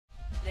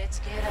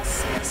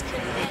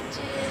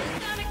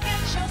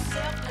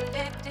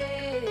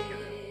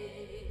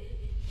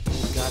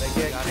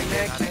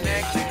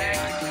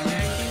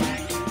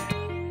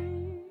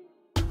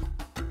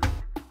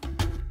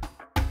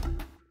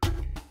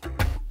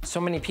So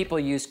many people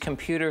use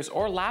computers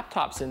or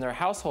laptops in their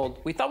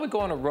household, we thought we'd go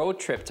on a road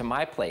trip to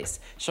my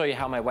place, show you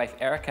how my wife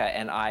Erica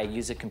and I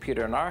use a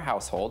computer in our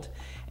household.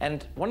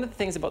 And one of the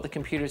things about the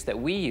computers that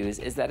we use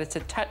is that it's a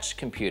touch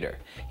computer.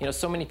 You know,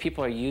 so many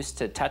people are used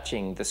to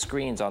touching the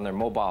screens on their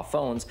mobile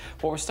phones,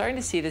 but we're starting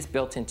to see this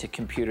built into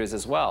computers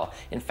as well.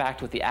 In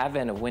fact, with the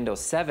advent of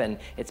Windows 7,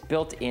 it's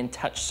built in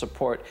touch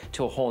support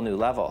to a whole new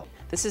level.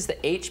 This is the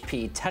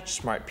HP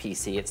TouchSmart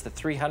PC. It's the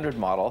 300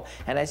 model,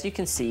 and as you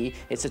can see,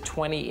 it's a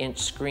 20-inch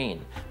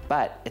screen,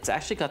 but it's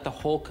actually got the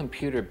whole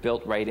computer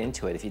built right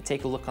into it. If you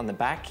take a look on the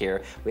back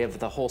here, we have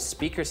the whole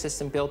speaker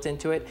system built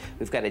into it,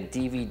 we've got a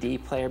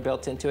DVD player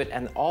built into it,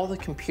 and all the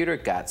computer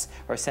guts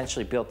are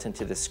essentially built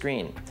into the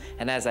screen.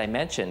 And as I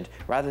mentioned,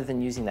 rather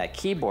than using that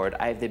keyboard,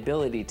 I have the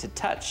ability to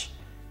touch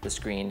the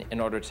screen in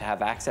order to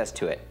have access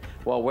to it.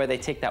 Well, where they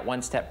take that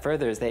one step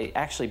further is they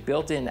actually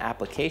built in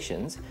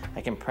applications.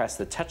 I can press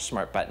the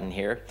TouchSmart button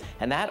here,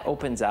 and that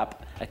opens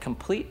up a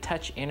complete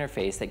touch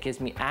interface that gives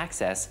me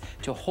access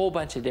to a whole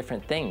bunch of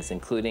different things,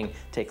 including,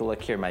 take a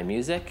look here, my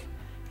music.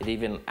 It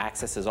even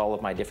accesses all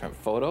of my different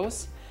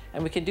photos.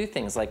 And we can do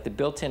things like the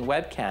built-in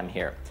webcam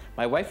here.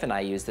 My wife and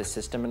I use this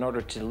system in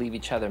order to leave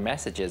each other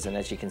messages, and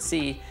as you can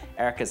see,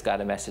 Erica's got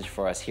a message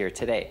for us here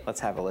today. Let's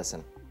have a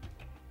listen.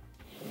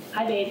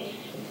 Hi babe,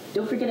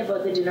 don't forget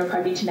about the dinner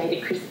party tonight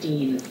at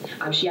Christine's.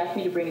 She asked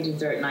me to bring a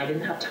dessert and I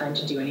didn't have time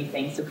to do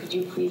anything, so could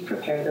you please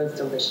prepare those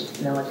delicious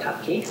vanilla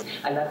cupcakes?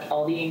 I left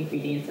all the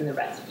ingredients in the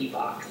recipe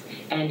box.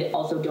 And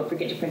also don't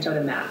forget to print out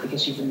a map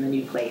because she's in the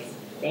new place.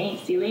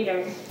 Thanks, see you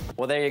later.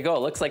 Well, there you go.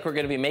 It looks like we're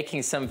gonna be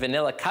making some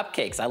vanilla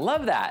cupcakes. I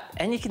love that.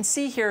 And you can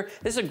see here,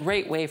 this is a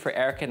great way for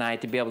Erica and I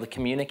to be able to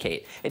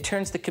communicate. It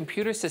turns the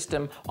computer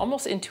system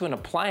almost into an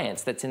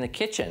appliance that's in the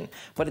kitchen,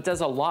 but it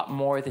does a lot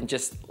more than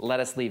just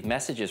let us leave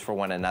messages for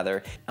one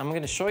another. I'm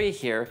gonna show you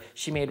here,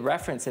 she made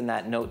reference in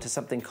that note to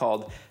something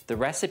called the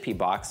recipe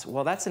box.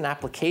 Well, that's an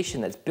application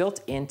that's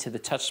built into the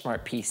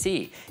TouchSmart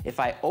PC. If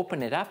I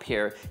open it up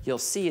here, you'll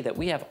see that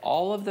we have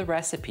all of the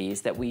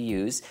recipes that we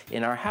use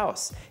in our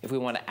house. If we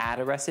want to add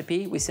a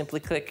recipe, we simply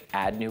click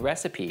Add New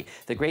Recipe.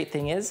 The great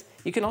thing is,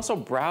 you can also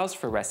browse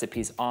for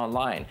recipes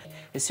online.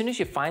 As soon as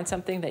you find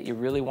something that you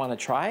really want to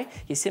try,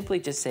 you simply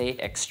just say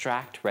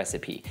Extract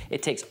Recipe.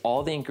 It takes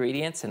all the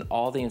ingredients and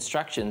all the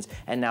instructions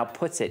and now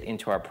puts it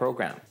into our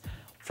program.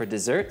 For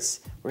desserts,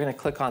 we're going to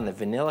click on the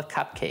vanilla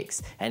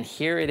cupcakes, and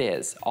here it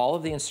is, all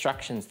of the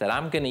instructions that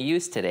I'm going to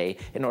use today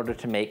in order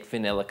to make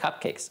vanilla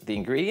cupcakes, the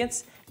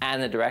ingredients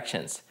and the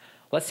directions.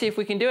 Let's see if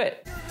we can do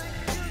it.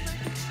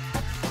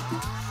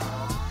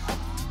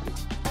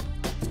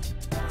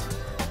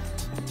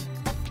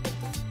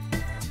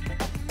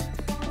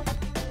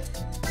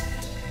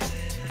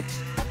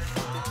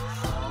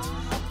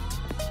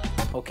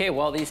 Okay,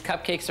 well, these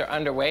cupcakes are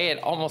underway.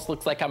 It almost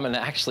looks like I'm gonna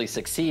actually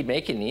succeed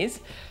making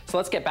these. So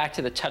let's get back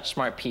to the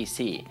TouchSmart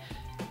PC.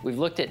 We've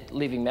looked at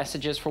leaving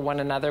messages for one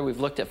another. We've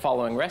looked at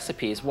following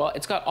recipes. Well,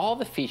 it's got all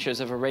the features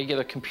of a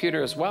regular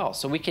computer as well.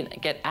 So we can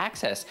get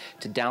access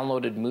to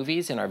downloaded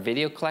movies in our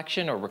video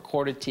collection or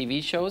recorded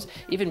TV shows,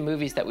 even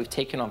movies that we've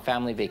taken on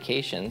family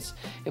vacations.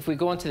 If we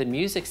go into the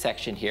music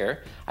section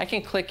here, I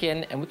can click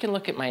in and we can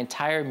look at my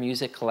entire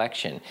music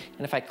collection.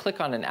 And if I click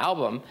on an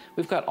album,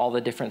 we've got all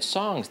the different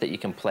songs that you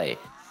can play.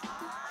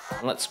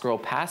 And let's scroll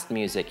past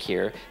music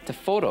here to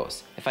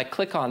photos. If I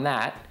click on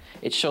that,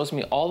 it shows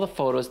me all the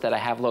photos that I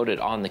have loaded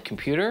on the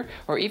computer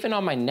or even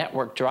on my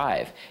network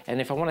drive. And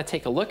if I want to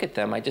take a look at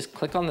them, I just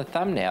click on the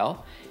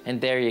thumbnail and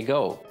there you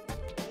go.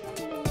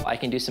 I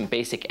can do some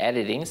basic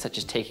editing, such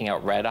as taking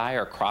out red eye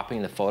or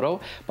cropping the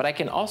photo, but I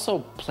can also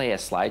play a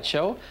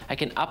slideshow. I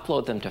can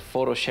upload them to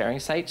photo sharing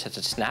sites such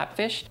as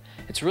Snapfish.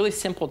 It's really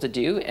simple to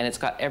do and it's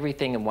got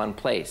everything in one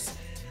place.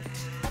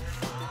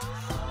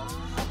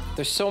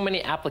 There's so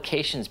many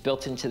applications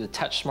built into the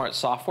TouchSmart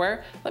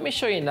software. Let me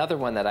show you another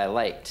one that I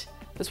liked.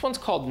 This one's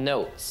called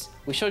Notes.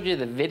 We showed you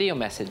the video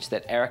message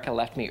that Erica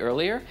left me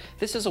earlier.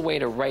 This is a way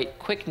to write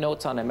quick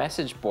notes on a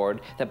message board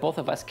that both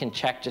of us can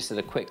check just at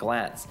a quick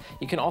glance.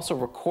 You can also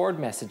record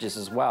messages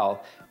as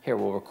well. Here,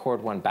 we'll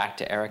record one back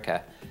to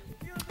Erica.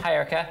 Hi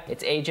Erica,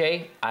 it's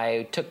AJ.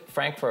 I took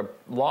Frank for a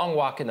long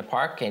walk in the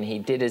park and he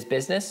did his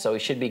business, so he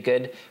should be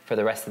good for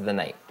the rest of the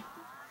night.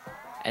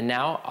 And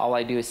now all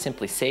I do is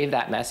simply save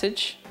that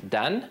message,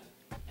 done,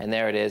 and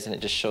there it is, and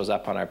it just shows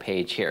up on our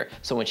page here.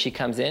 So when she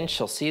comes in,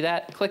 she'll see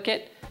that, click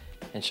it,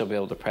 and she'll be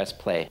able to press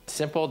play.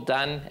 Simple,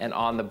 done, and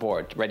on the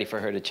board, ready for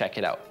her to check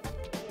it out.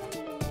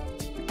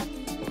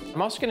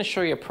 I'm also gonna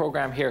show you a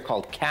program here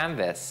called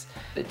Canvas.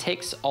 It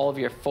takes all of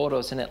your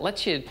photos and it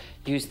lets you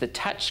use the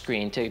touch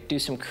screen to do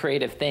some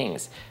creative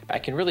things. I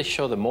can really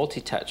show the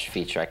multi-touch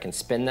feature. I can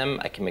spin them,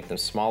 I can make them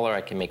smaller,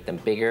 I can make them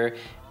bigger.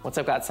 Once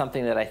I've got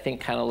something that I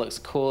think kind of looks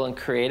cool and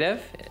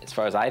creative, as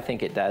far as I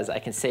think it does, I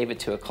can save it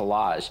to a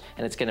collage.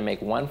 And it's gonna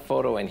make one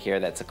photo in here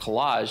that's a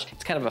collage.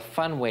 It's kind of a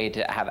fun way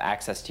to have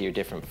access to your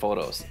different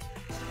photos.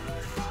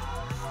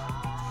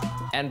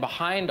 And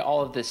behind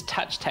all of this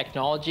touch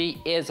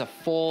technology is a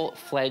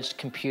full-fledged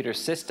computer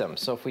system.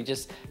 So if we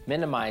just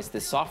minimize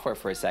this software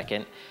for a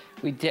second,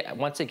 we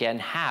once again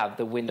have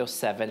the Windows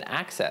 7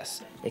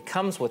 access. It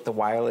comes with the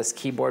wireless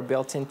keyboard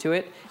built into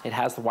it. It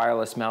has the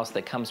wireless mouse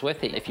that comes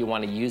with it if you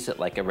want to use it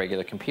like a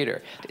regular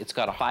computer. It's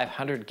got a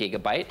 500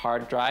 gigabyte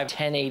hard drive,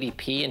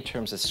 1080p in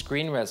terms of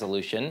screen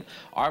resolution.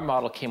 Our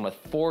model came with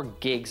 4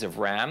 gigs of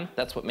RAM.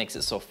 That's what makes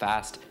it so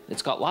fast.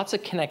 It's got lots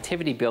of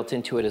connectivity built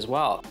into it as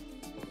well.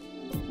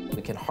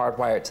 We can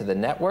hardwire it to the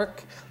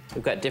network.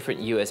 We've got different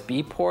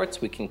USB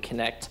ports. We can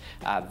connect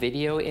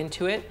video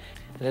into it.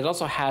 And it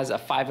also has a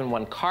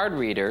 5-in-1 card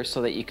reader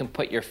so that you can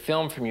put your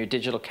film from your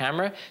digital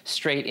camera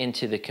straight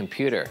into the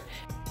computer.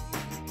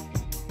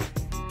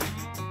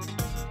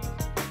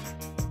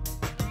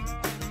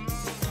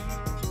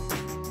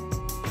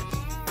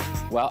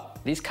 Well,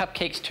 these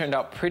cupcakes turned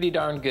out pretty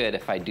darn good,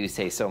 if I do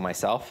say so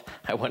myself.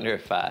 I wonder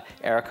if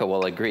Erica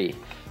will agree.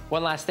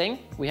 One last thing,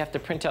 we have to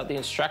print out the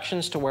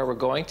instructions to where we're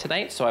going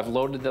tonight, so I've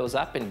loaded those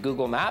up in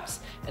Google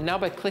Maps, and now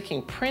by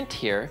clicking print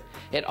here,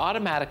 it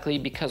automatically,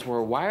 because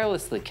we're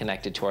wirelessly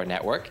connected to our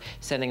network,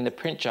 sending the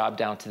print job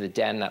down to the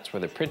den, that's where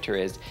the printer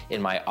is,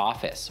 in my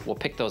office. We'll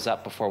pick those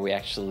up before we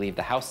actually leave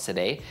the house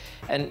today.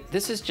 And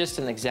this is just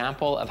an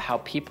example of how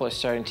people are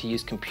starting to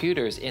use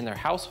computers in their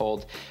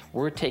household.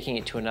 We're taking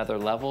it to another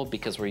level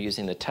because we're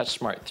using the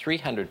TouchSmart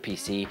 300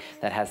 PC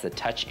that has the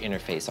touch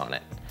interface on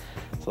it.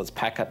 So let's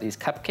pack up these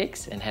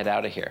cupcakes and head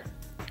out of here.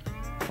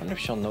 I wonder if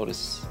she'll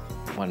notice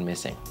one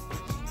missing.